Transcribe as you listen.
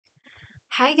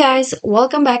Hi guys,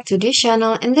 welcome back to this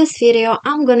channel. In this video,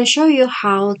 I'm gonna show you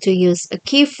how to use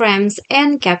keyframes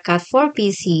and CapCut for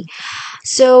PC.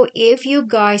 So if you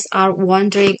guys are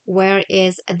wondering where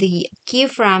is the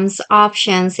keyframes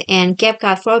options in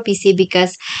CapCut for PC,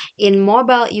 because in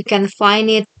mobile you can find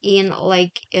it in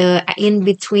in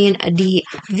between the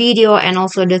video and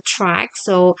also the track,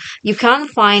 so you can't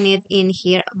find it in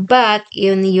here, but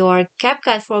in your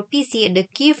CapCut for PC the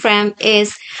keyframe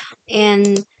is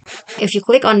in, if you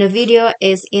click on the video,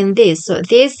 is in this. So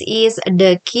this is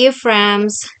the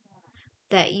keyframes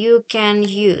that you can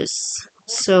use.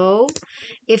 So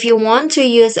if you want to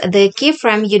use the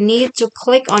keyframe, you need to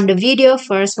click on the video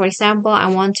first. For example, I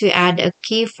want to add a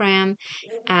keyframe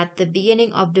at the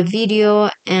beginning of the video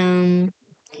and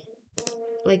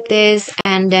like this,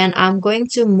 and then I'm going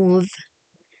to move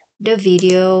the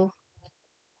video,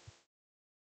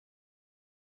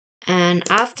 and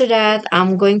after that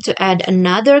I'm going to add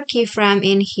another keyframe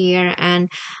in here,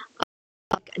 and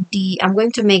I'm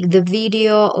going to make the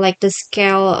video like the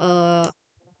scale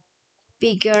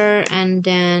bigger, and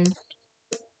then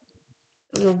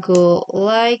we'll go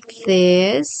like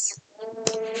this.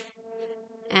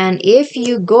 And if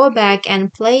you go back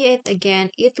and play it again,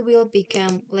 it will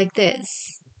become like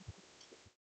this.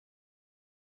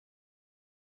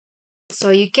 So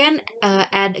you can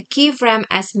add a keyframe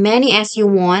as many as you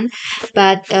want,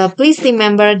 but please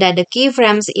remember that the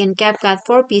keyframes in CapCut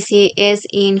for PC is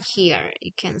in here.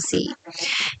 You can see.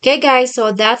 Okay guys,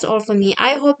 so that's all for me.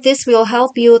 I hope this will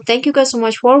help you. Thank you guys so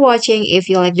much for watching. If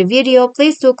you like the video,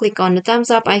 please do click on the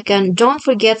thumbs up icon. Don't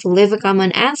forget to leave a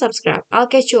comment and subscribe. I'll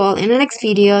catch you all in the next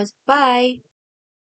videos. Bye!